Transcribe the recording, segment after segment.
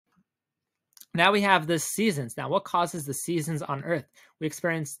Now we have the seasons. Now, what causes the seasons on Earth? We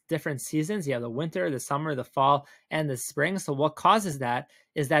experience different seasons. You have the winter, the summer, the fall, and the spring. So what causes that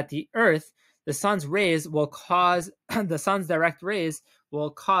is that the Earth, the sun's rays will cause, the sun's direct rays will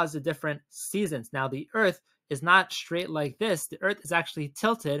cause the different seasons. Now, the Earth is not straight like this. The Earth is actually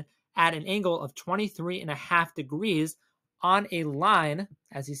tilted at an angle of 23.5 degrees on a line,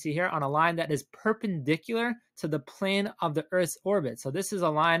 as you see here, on a line that is perpendicular to the plane of the Earth's orbit. So this is a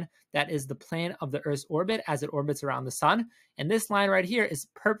line that is the plane of the Earth's orbit as it orbits around the sun. And this line right here is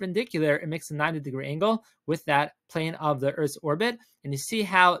perpendicular. It makes a 90-degree angle with that plane of the Earth's orbit. And you see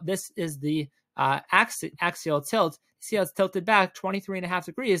how this is the axial tilt. See how it's tilted back 23.5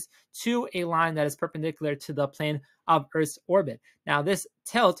 degrees to a line that is perpendicular to the plane of Earth's orbit. Now, this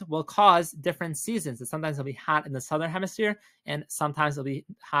tilt will cause different seasons. Sometimes it'll be hot in the southern hemisphere, and sometimes it'll be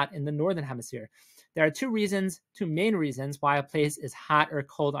hot in the northern hemisphere. There are two main reasons why a place is hot or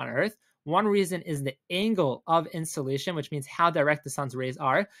cold on Earth. One reason is the angle of insolation, which means how direct the sun's rays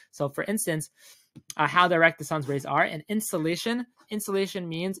are. So, for instance, how direct the sun's rays are. And insolation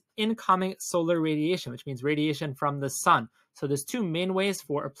means incoming solar radiation, which means radiation from the sun. So there's two main ways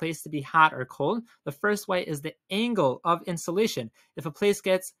for a place to be hot or cold. The first way is the angle of insolation. If a place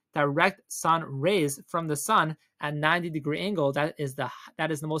gets direct sun rays from the sun at 90-degree angle, that is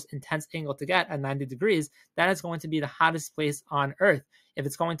the most intense angle to get at 90 degrees, that is going to be the hottest place on Earth. If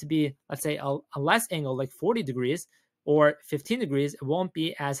it's going to be, let's say, a less angle, like 40 degrees, or 15 degrees, it won't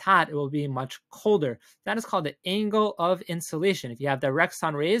be as hot. It will be much colder. That is called the angle of insolation. If you have direct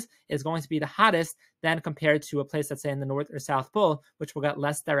sun rays, it's going to be the hottest than compared to a place, let's say, in the North or South Pole, which will get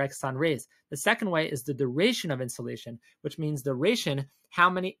less direct sun rays. The second way is the duration of insolation, which means duration,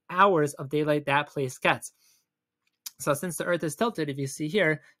 how many hours of daylight that place gets. So since the Earth is tilted, if you see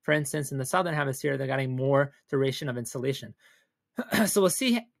here, for instance, in the southern hemisphere, they're getting more duration of insolation. So we'll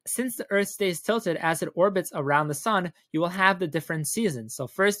see, since the Earth stays tilted as it orbits around the sun, you will have the different seasons. So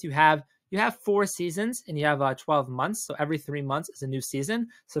first you have 4 seasons, and you have 12 months. So every 3 months is a new season.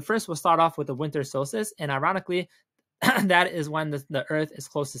 So first we'll start off with the winter solstice, and ironically, that is when the Earth is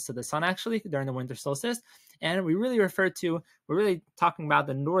closest to the sun, actually, during the winter solstice. And we're really talking about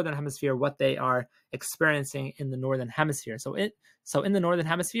the northern hemisphere, what they are experiencing in the northern hemisphere. So in the northern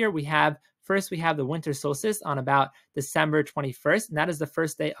hemisphere, we have the winter solstice on about December 21st, and that is the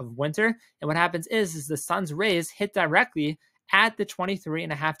first day of winter. And what happens is the sun's rays hit directly at the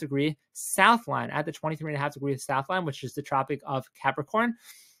 23.5 degree south line, which is the Tropic of Capricorn.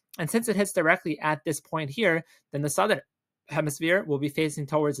 And since it hits directly at this point here, then the southern hemisphere will be facing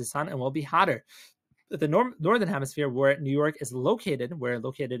towards the sun and will be hotter. The northern hemisphere, where New York is located, we're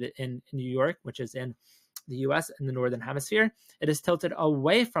located in New York, which is in the US in the northern hemisphere, it is tilted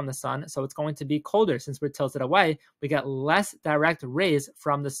away from the sun, so it's going to be colder. Since we're tilted away, we get less direct rays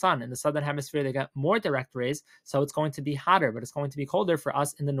from the sun. In the southern hemisphere, they get more direct rays, so it's going to be hotter, but it's going to be colder for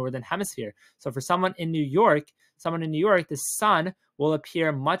us in the northern hemisphere. So for someone in New York, the sun will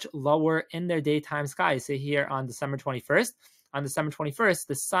appear much lower in their daytime sky. Say here on December 21st. On December 21st,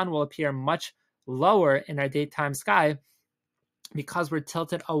 the sun will appear much lower in our daytime sky because we're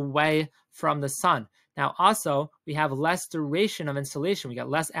tilted away from the sun. Now, also, we have less duration of insolation. We get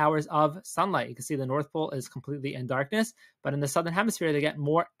less hours of sunlight. You can see the North Pole is completely in darkness, but in the Southern Hemisphere, they get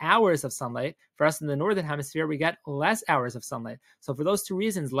more hours of sunlight. For us in the Northern Hemisphere, we get less hours of sunlight. So for those two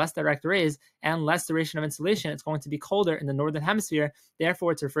reasons, less direct rays and less duration of insolation, it's going to be colder in the Northern Hemisphere.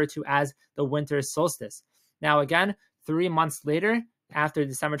 Therefore, it's referred to as the winter solstice. Now, again, 3 months later, after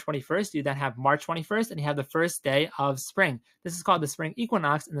December 21st, you then have March 21st, and you have the first day of spring. This is called the spring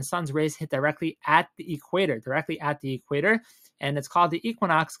equinox, and the sun's rays hit directly at the equator, and it's called the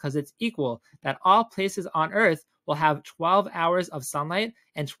equinox because it's equal, that all places on Earth will have 12 hours of sunlight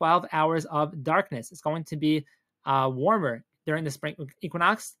and 12 hours of darkness. It's going to be warmer during the spring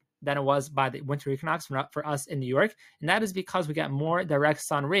equinox than it was by the winter equinox for us in New York. And that is because we get more direct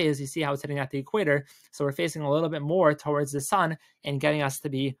sun rays. You see how it's hitting at the equator. So we're facing a little bit more towards the sun and getting us to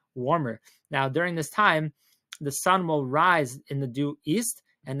be warmer. Now, during this time, the sun will rise in the due east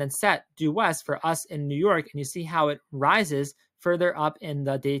and then set due west for us in New York. And you see how it rises further up in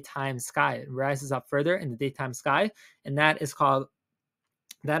the daytime sky. It rises up further in the daytime sky. And that is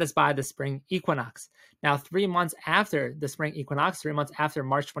by the spring equinox. Now, 3 months after the spring equinox, 3 months after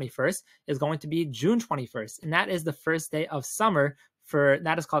March 21st, is going to be June 21st. And that is the first day of summer.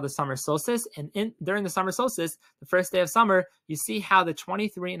 That is called the summer solstice. And during the summer solstice, the first day of summer, you see how the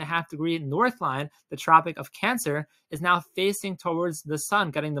 23.5 degree north line, the Tropic of Cancer, is now facing towards the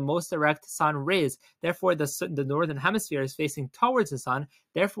sun, getting the most direct sun rays. Therefore, the northern hemisphere is facing towards the sun.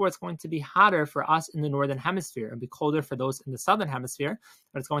 Therefore, it's going to be hotter for us in the northern hemisphere and be colder for those in the southern hemisphere.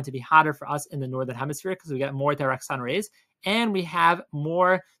 but it's going to be hotter for us in the northern hemisphere because we get more direct sun rays. And we have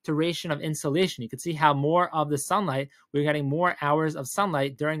more duration of insolation. You can see how more of the sunlight, we're getting more hours of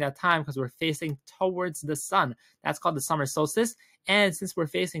sunlight during that time because we're facing towards the sun. That's called the summer solstice. And since we're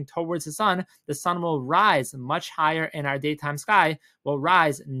facing towards the sun will rise much higher in our daytime sky, will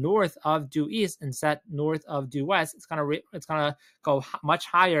rise north of due east and set north of due west. It's gonna go much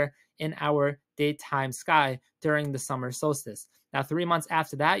higher in our daytime sky during the summer solstice. Now, 3 months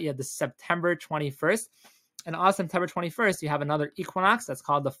after that, you have the September 21st. And on September 21st, you have another equinox that's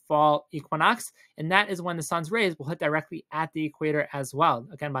called the fall equinox. And that is when the sun's rays will hit directly at the equator as well.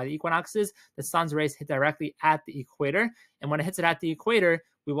 Again, by the equinoxes, the sun's rays hit directly at the equator. And when it hits it at the equator,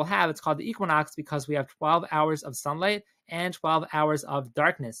 we will have, it's called the equinox because we have 12 hours of sunlight and 12 hours of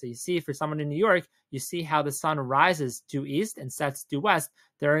darkness. So you see, for someone in New York, you see how the sun rises due east and sets due west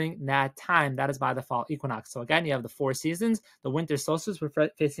during that time. That is by the fall equinox. So again, you have the 4 seasons. The winter solstice, we're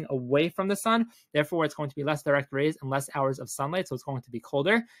facing away from the sun. Therefore, it's going to be less direct rays and less hours of sunlight. So it's going to be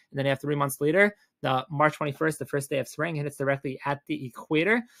colder. And then you have 3 months later, the March 21st, the first day of spring, it hits directly at the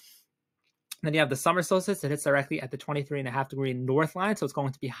equator. Then you have the summer solstice. It hits directly at the 23.5-degree north line. So it's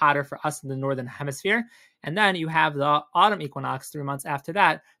going to be hotter for us in the northern hemisphere. And then you have the autumn equinox 3 months after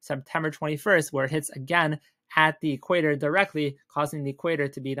that, September 21st, where it hits again at the equator directly, causing the equator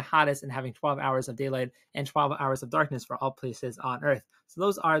to be the hottest and having 12 hours of daylight and 12 hours of darkness for all places on Earth. So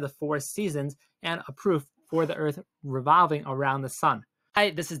those are the 4 seasons and a proof for the Earth revolving around the sun. Hi,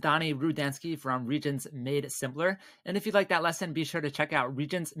 this is Donnie Rudansky from Regents Made Simpler. And if you'd like that lesson, be sure to check out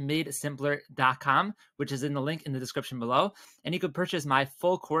regentsmadesimpler.com, which is in the link in the description below. And you could purchase my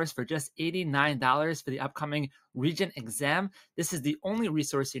full course for just $89 for the upcoming Regent exam. This is the only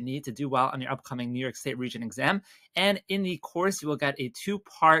resource you need to do well on your upcoming New York State Regent exam. And in the course, you will get a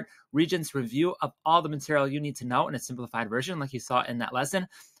 2-part Regents review of all the material you need to know in a simplified version, like you saw in that lesson.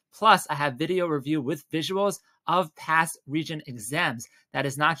 Plus, I have video review with visuals of past Regent exams. That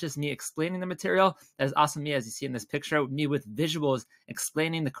is not just me explaining the material. That is also me, as you see in this picture, me with visuals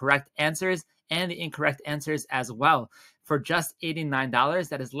explaining the correct answers and the incorrect answers as well. For just $89,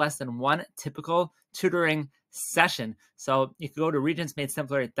 that is less than 1 typical tutoring session. So you can go to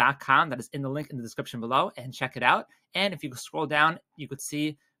regentsmadesimpler.com. That is in the link in the description below and check it out. And if you scroll down, you could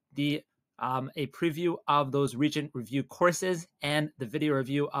see the a preview of those Regent review courses and the video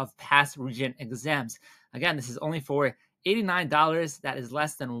review of past Regent exams. Again, this is only for $89. That is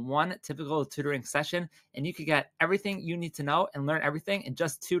less than 1 typical tutoring session, and you can get everything you need to know and learn everything in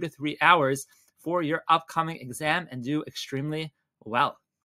just 2 to 3 hours for your upcoming exam and do extremely well.